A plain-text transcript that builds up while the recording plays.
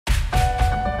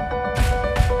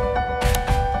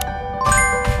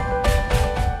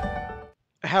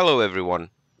Hello everyone,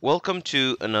 welcome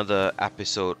to another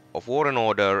episode of War and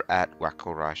Order at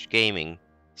wackoRash Gaming.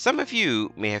 Some of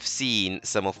you may have seen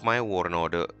some of my War and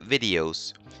Order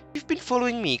videos. If you've been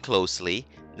following me closely,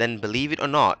 then believe it or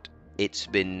not, it's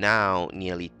been now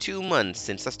nearly 2 months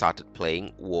since I started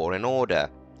playing War and Order.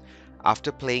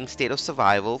 After playing State of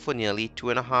Survival for nearly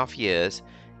 2.5 years,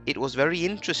 it was very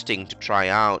interesting to try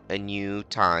out a new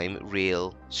time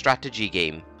real strategy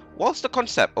game. Whilst the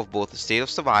concept of both the State of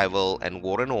Survival and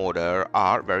War and Order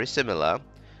are very similar,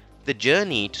 the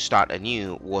journey to start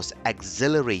anew was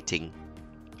exhilarating.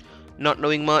 Not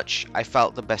knowing much, I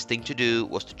felt the best thing to do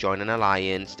was to join an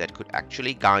alliance that could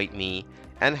actually guide me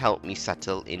and help me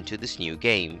settle into this new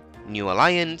game. New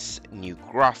alliance, new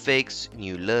graphics,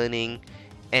 new learning,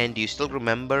 and do you still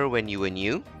remember when you were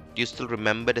new? Do you still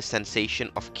remember the sensation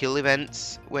of kill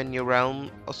events when your realm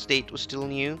or state was still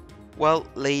new? Well,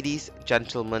 ladies,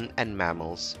 gentlemen and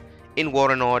mammals, in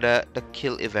War and Order, the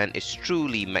kill event is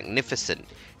truly magnificent.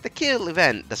 The kill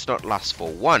event does not last for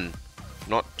 1,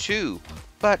 not 2,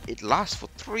 but it lasts for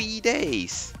 3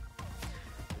 days.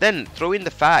 Then throw in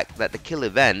the fact that the kill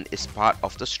event is part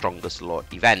of the Strongest Lord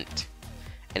event,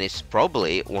 and it's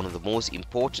probably one of the most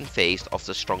important phases of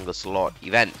the Strongest Lord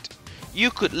event. You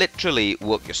could literally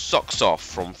work your socks off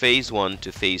from phase 1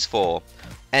 to phase 4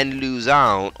 and lose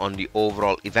out on the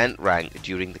overall event rank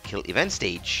during the kill event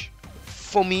stage.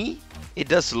 For me, it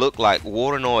does look like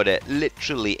War and Order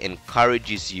literally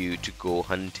encourages you to go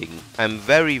hunting. I'm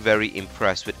very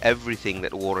impressed with everything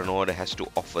that War and Order has to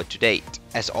offer to date.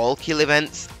 As all kill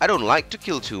events, I don't like to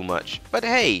kill too much, but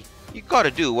hey, you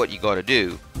gotta do what you gotta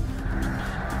do.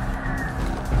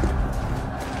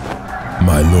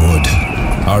 My lord,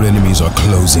 our enemies are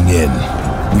closing in.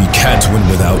 We can't win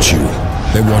without you.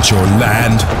 They want your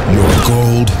land, your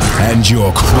gold, and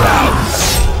your crown.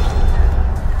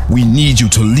 We need you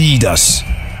to lead us.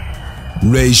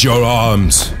 Raise your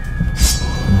arms.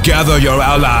 Gather your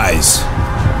allies.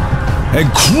 And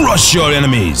crush your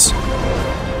enemies.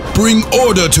 Bring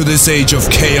order to this age of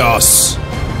chaos.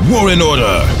 War and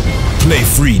Order. Play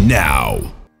free now.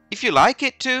 If you like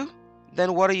it too,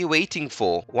 then what are you waiting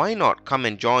for? Why not come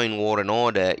and join War and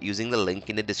Order using the link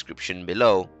in the description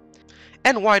below?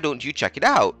 And why don't you check it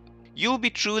out? You'll be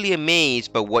truly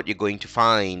amazed by what you're going to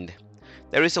find.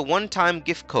 There is a one-time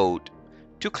gift code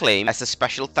to claim as a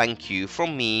special thank you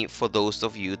from me for those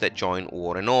of you that join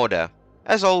War and Order.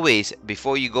 As always,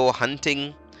 before you go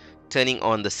hunting, turning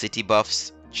on the city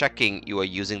buffs, checking you are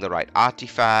using the right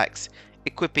artifacts,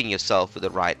 equipping yourself with the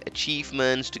right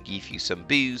achievements to give you some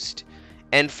boost,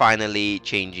 and finally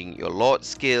changing your lord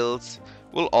skills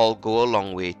will all go a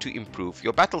long way to improve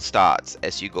your battle stats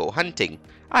as you go hunting.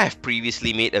 I have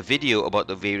previously made a video about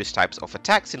the various types of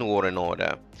attacks in War and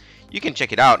Order. You can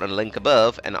check it out on the link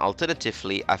above, and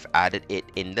alternatively I've added it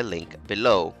in the link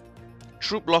below.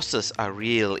 Troop losses are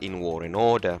real in War and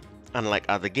Order. Unlike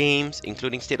other games,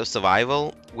 including State of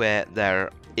Survival, where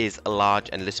there is a large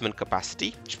enlistment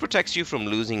capacity which protects you from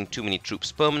losing too many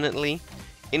troops permanently,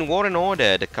 in War and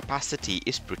Order the capacity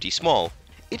is pretty small.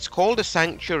 It's called a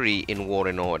sanctuary in War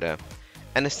and Order,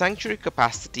 and a sanctuary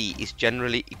capacity is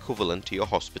generally equivalent to your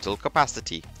hospital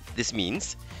capacity. This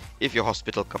means if your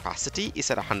hospital capacity is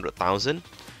at 100,000,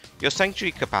 your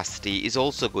sanctuary capacity is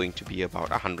also going to be about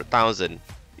 100,000.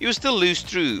 You will still lose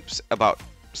troops. About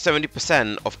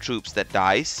 70% of troops that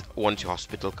dies once your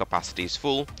hospital capacity is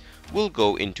full will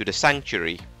go into the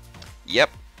sanctuary. Yep,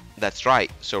 that's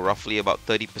right, so roughly about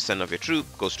 30% of your troop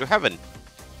goes to heaven.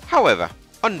 However,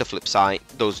 on the flip side,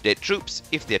 those dead troops,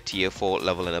 if they're tier 4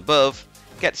 level and above,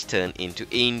 gets turned into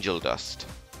angel dust.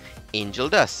 Angel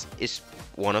dust is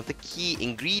one of the key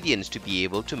ingredients to be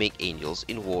able to make angels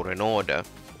in War and Order.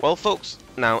 Well folks,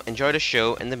 now enjoy the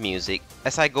show and the music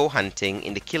as I go hunting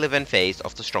in the kill event phase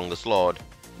of the Strongest Lord.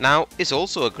 Now is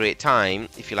also a great time,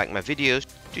 if you like my videos,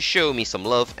 to show me some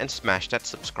love and smash that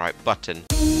subscribe button.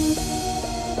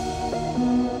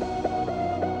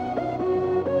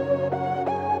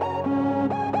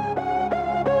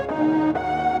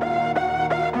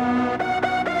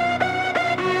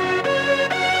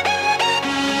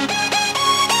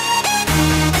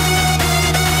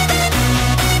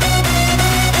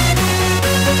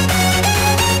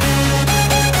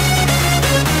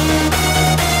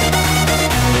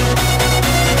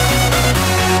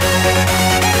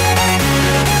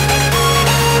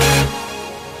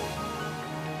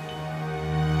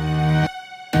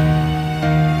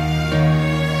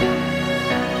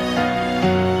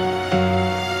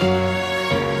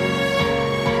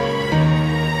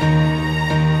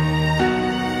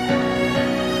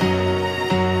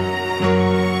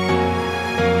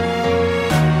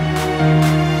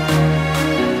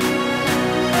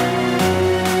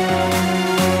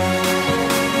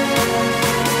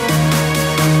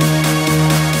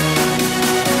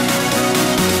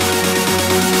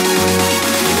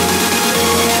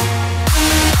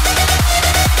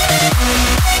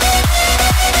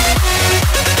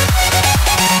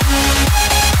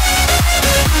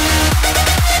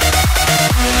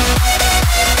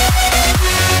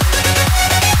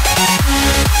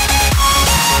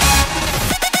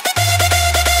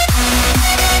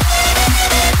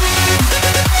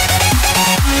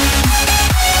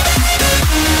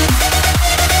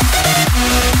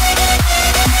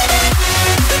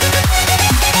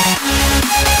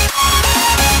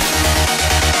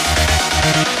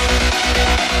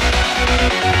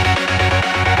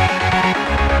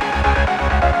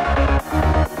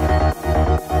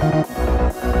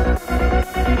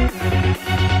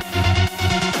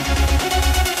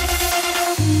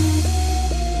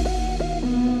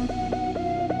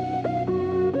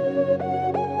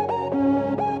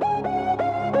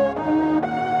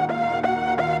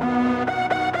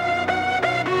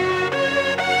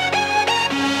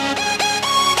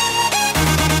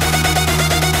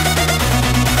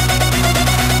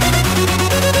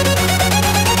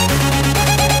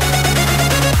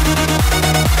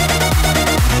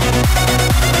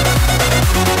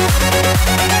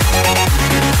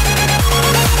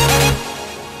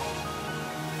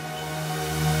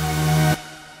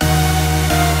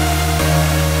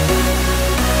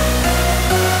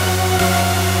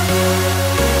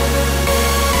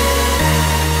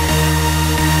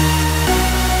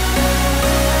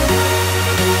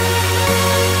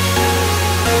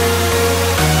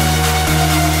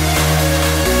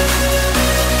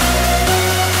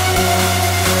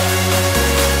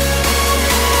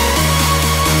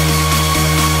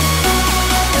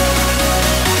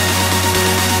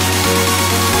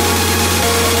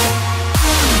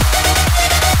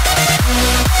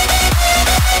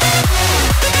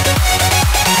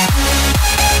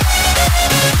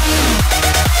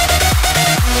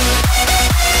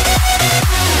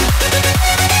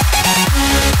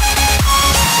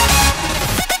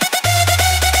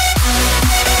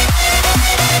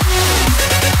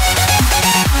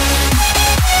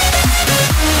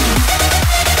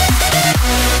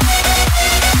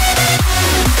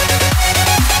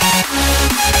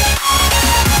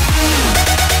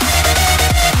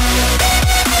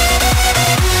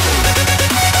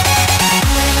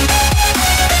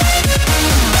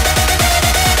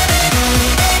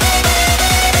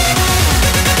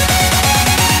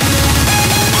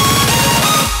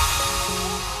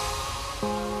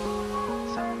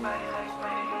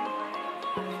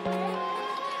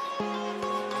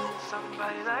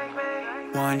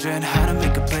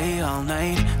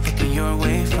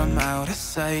 from out of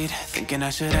sight, thinking I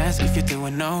should ask if you're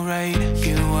doing alright.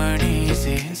 You weren't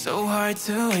easy, so hard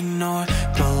to ignore.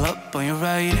 Pull up on your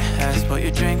right, ask what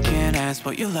you're drinking, ask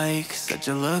what you like. Said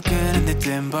you look good in the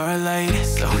dim bar light,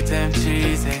 so damn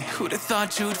cheesy. Who'd have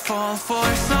thought you'd fall for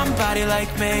somebody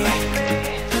like me?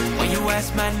 When you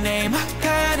asked my name, I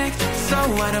panicked, so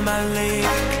out of my league.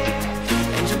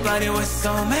 And your body was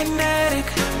so magnetic.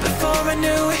 Before I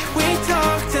knew it, we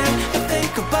talked, and I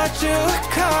think about you, a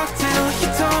cocktail. You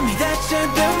told me that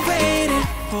you've been waiting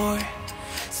for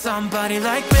somebody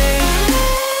like me.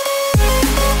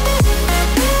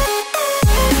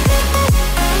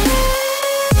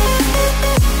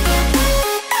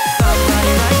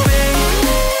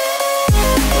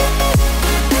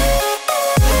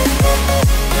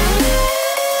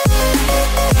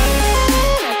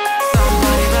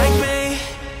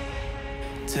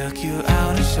 Took you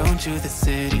out and showed you the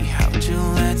city. How'd you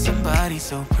let somebody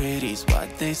so pretty's what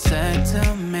they said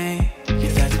to me?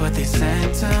 Yeah, that's what they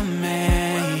said to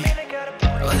me.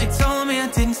 Well, they told me I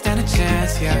didn't stand a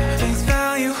chance, yeah. Face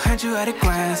value, had you at a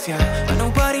glance, yeah. But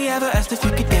nobody ever asked if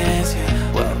you could dance,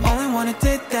 yeah. Well, only one who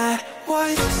did that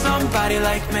was somebody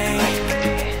like me.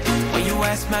 When you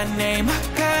asked my name, I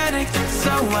panicked,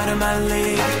 so out of my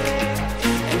league.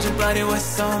 And your body was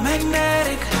so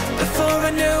magnetic. Before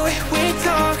I knew it, we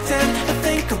talked, and I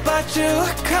think about you,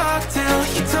 a cocktail.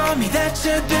 You told me that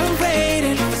you've been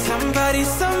waiting for somebody,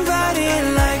 somebody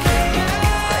like me.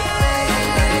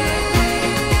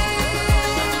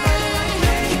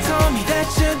 You told me that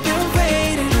you've been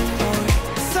waiting for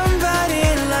somebody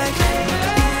like me.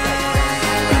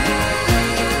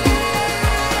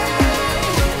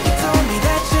 You told me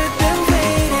that you've been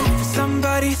waiting for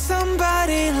somebody,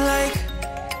 somebody like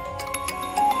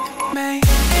me.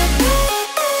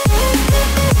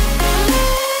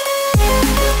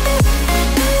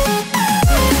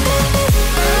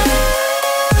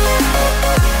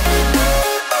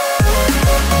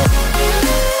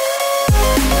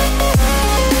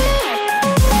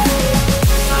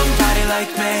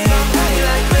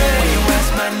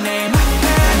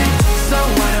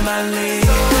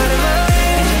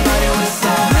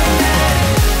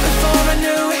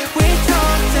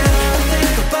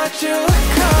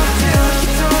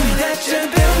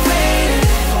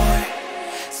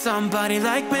 Somebody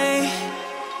like me.